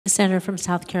Senator from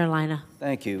South Carolina.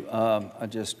 Thank you. I'll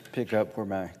just pick up where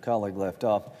my colleague left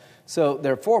off. So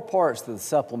there are four parts to the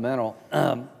supplemental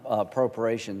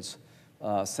appropriations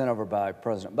sent over by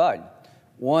President Biden.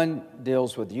 One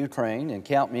deals with Ukraine, and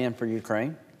count me in for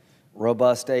Ukraine.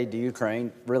 Robust aid to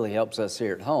Ukraine really helps us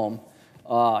here at home.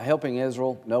 Helping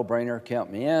Israel, no-brainer,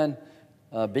 count me in.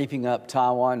 Beefing up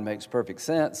Taiwan makes perfect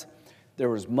sense. There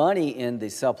was money in the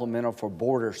supplemental for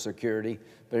border security,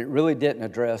 but it really didn't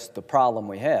address the problem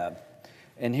we have.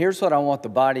 And here's what I want the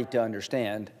body to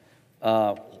understand.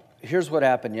 Here's what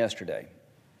happened yesterday.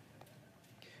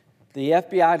 The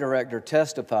FBI director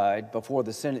testified before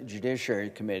the Senate Judiciary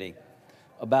Committee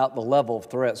about the level of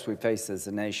threats we face as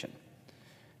a nation.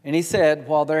 And he said,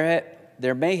 while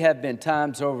there may have been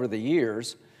times over the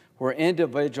years where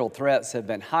individual threats have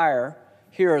been higher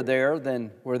here or there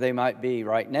than where they might be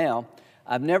right now,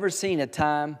 I've never seen a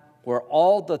time where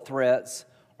all the threats,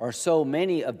 or so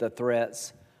many of the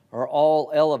threats, are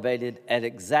all elevated at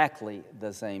exactly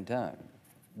the same time.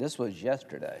 This was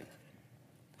yesterday.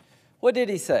 What did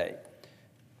he say?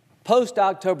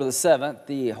 Post-October the 7th,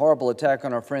 the horrible attack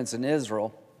on our friends in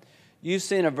Israel, you've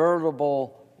seen a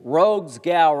veritable rogues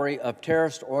gallery of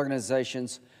terrorist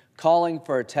organizations calling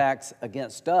for attacks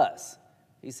against us.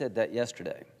 He said that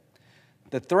yesterday.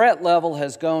 The threat level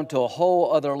has gone to a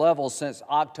whole other level since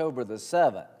October the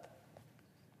 7th.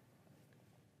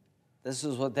 This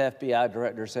is what the FBI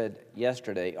director said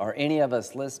yesterday. Are any of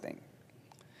us listening?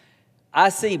 I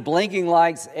see blinking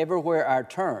lights everywhere I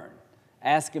turn.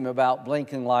 Ask him about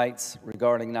blinking lights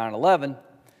regarding 9/11.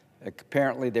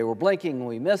 Apparently they were blinking and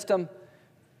we missed them.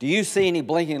 Do you see any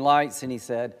blinking lights? And he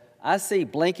said, I see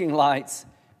blinking lights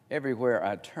everywhere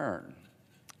I turn.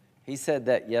 He said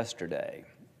that yesterday.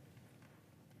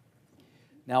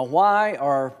 Now, why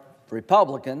are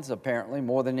Republicans, apparently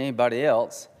more than anybody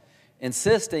else,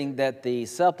 insisting that the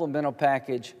supplemental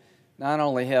package not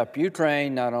only help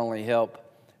Ukraine, not only help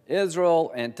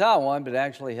Israel and Taiwan, but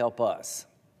actually help us?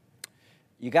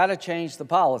 You got to change the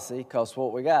policy because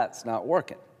what we got's not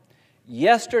working.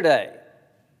 Yesterday,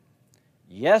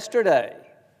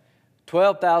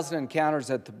 12,000 encounters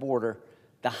at the border,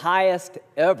 the highest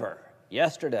ever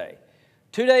yesterday.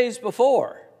 2 days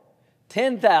before,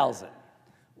 10,000.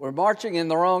 We're marching in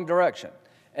the wrong direction.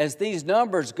 As these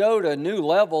numbers go to new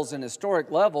levels and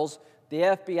historic levels, the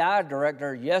FBI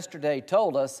director yesterday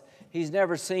told us he's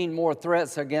never seen more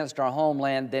threats against our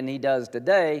homeland than he does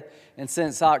today. And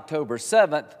since October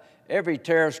 7th, every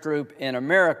terrorist group in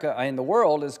America, in the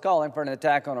world, is calling for an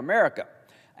attack on America.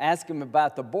 Ask him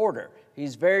about the border.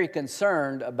 He's very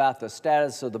concerned about the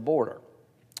status of the border.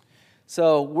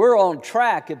 So we're on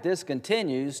track, if this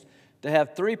continues, to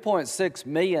have 3.6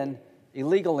 million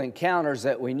illegal encounters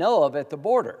that we know of at the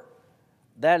border.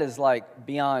 That is like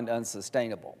beyond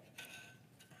unsustainable.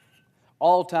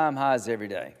 All-time highs every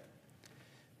day.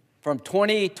 From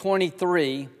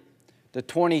 2023 to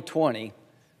 2020,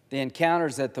 the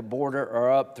encounters at the border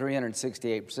are up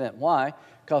 368%. Why?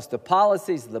 Because the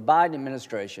policies of the Biden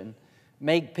administration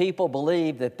make people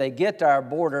believe that they get to our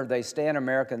border, they stay in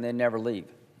America, and they never leave.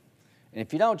 And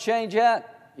if you don't change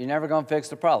that, you're never going to fix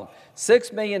the problem.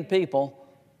 6 million people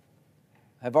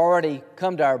have already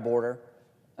come to our border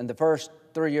in the first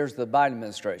 3 years of the Biden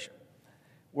administration.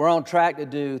 We're on track to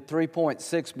do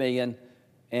 3.6 million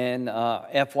in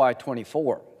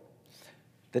FY24.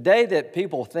 The day that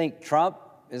people think Trump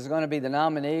is going to be the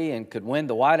nominee and could win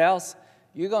the White House,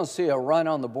 you're going to see a run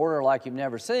on the border like you've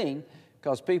never seen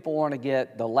because people want to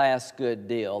get the last good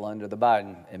deal under the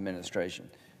Biden administration.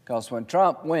 Because when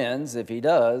Trump wins, if he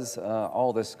does,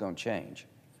 all this is going to change.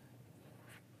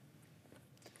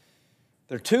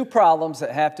 There are two problems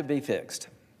that have to be fixed.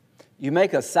 You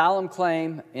make asylum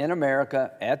claim in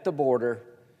America at the border,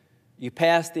 you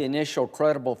pass the initial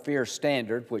credible fear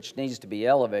standard, which needs to be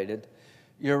elevated,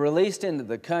 you're released into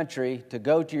the country to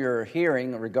go to your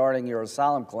hearing regarding your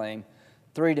asylum claim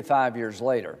 3 to 5 years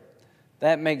later.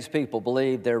 That makes people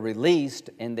believe they're released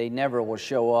and they never will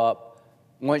show up.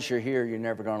 Once you're here, you're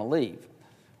never going to leave.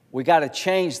 We got to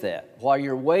change that. While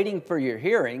you're waiting for your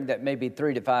hearing that may be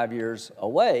 3 to 5 years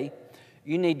away,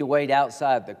 you need to wait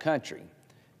outside the country.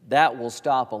 That will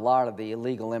stop a lot of the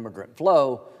illegal immigrant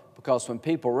flow because when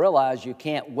people realize you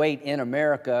can't wait in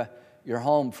America, you're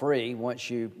home free once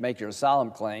you make your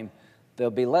asylum claim, they'll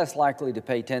be less likely to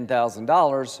pay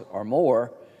 $10,000 or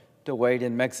more to wait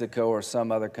in Mexico or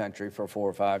some other country for 4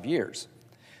 or 5 years.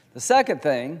 The second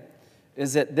thing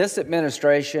is that this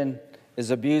administration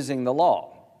is abusing the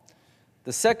law.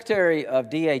 The Secretary of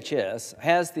DHS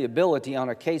has the ability on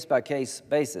a case-by-case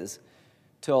basis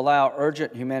to allow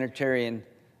urgent humanitarian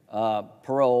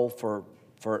parole for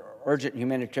urgent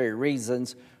humanitarian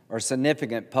reasons or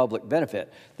significant public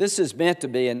benefit. This is meant to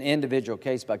be an individual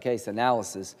case-by-case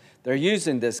analysis. They're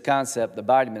using this concept, the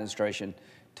Biden administration,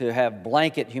 to have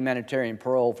blanket humanitarian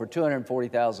parole for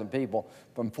 240,000 people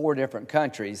from 4 different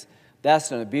countries.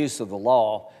 That's an abuse of the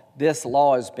law. This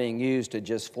law is being used to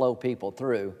just flow people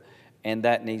through, and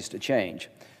that needs to change.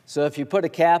 So if you put a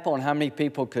cap on how many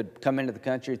people could come into the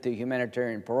country through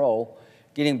humanitarian parole,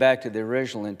 getting back to the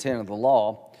original intent of the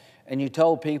law, and you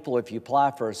told people if you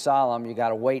apply for asylum, you got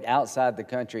to wait outside the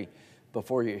country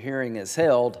before your hearing is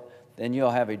held, then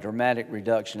you'll have a dramatic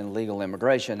reduction in legal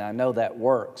immigration. I know that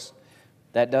works.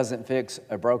 That doesn't fix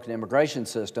a broken immigration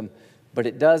system, but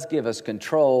it does give us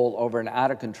control over an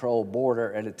out-of-control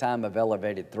border at a time of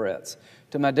elevated threats.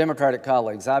 To my Democratic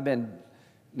colleagues, I've been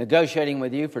negotiating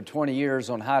with you for 20 years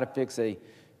on how to fix a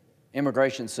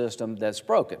immigration system that's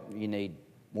broken. You need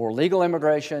more legal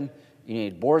immigration, you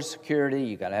need border security,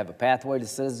 you got to have a pathway to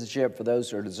citizenship for those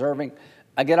who are deserving.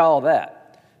 I get all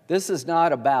that. This is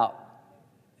not about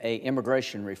an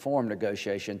immigration reform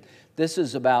negotiation. This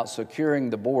is about securing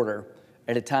the border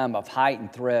at a time of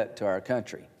heightened threat to our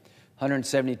country.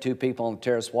 172 people on the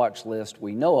terrorist watch list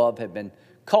we know of have been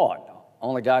caught.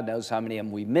 Only God knows how many of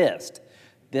them we missed.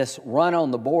 This run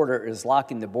on the border is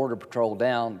locking the Border Patrol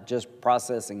down, just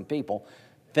processing people.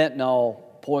 Fentanyl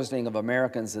poisoning of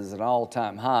Americans is at an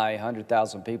all-time high.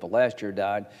 100,000 people last year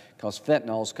died because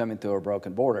fentanyl is coming through a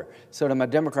broken border. So to my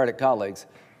Democratic colleagues,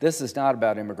 this is not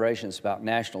about immigration, it's about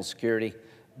national security.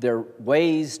 There are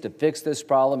ways to fix this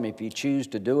problem if you choose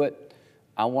to do it.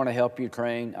 I want to help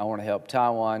Ukraine, I want to help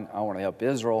Taiwan, I want to help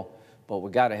Israel, but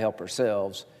we've got to help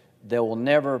ourselves. There will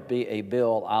never be a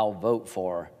bill I'll vote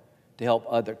for to help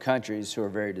other countries who are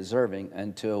very deserving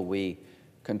until we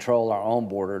control our own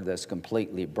border that's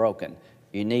completely broken.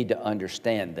 You need to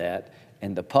understand that,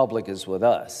 and the public is with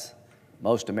us.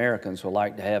 Most Americans would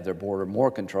like to have their border more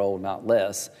controlled, not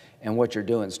less, and what you're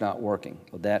doing is not working.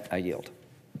 With that, I yield.